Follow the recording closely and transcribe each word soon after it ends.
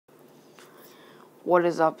What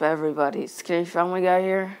is up, everybody? Skinny Family Guy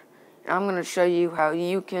here, and I'm going to show you how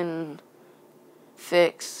you can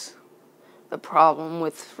fix the problem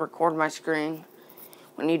with Recordmyscreen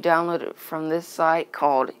when you download it from this site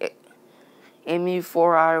called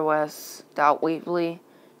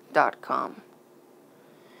mu4ios.weebly.com.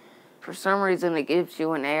 For some reason, it gives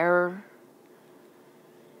you an error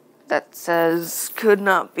that says could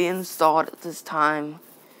not be installed at this time.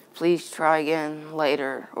 Please try again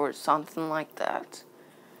later, or something like that.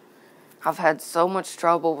 I've had so much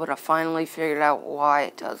trouble, but I finally figured out why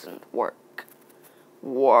it doesn't work.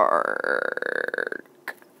 You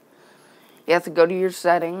have to go to your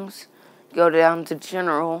settings, go down to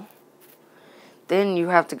General, then you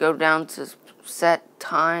have to go down to set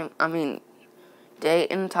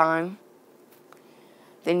date and time.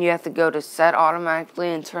 Then you have to go to set automatically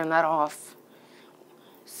and turn that off.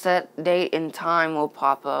 Set date and time will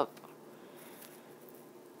pop up.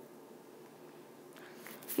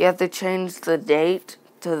 You have to change the date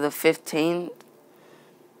to the 15th,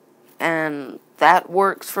 and that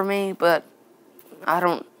works for me, but I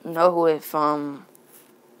don't know if a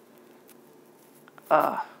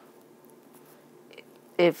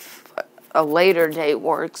later date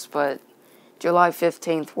works, but July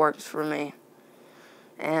 15th works for me,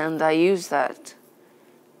 and I use that.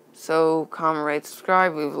 So, comment, rate,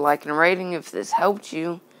 subscribe, leave a like and a rating if this helped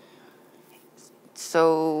you.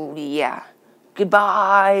 So, yeah.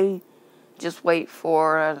 Goodbye. Just wait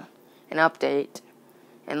for an update,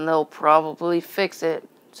 and they'll probably fix it.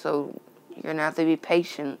 So, you're going to have to be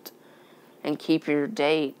patient and keep your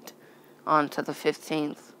date on to the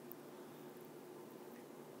 15th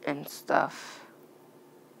and stuff.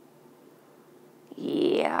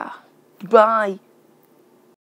 Yeah. Goodbye.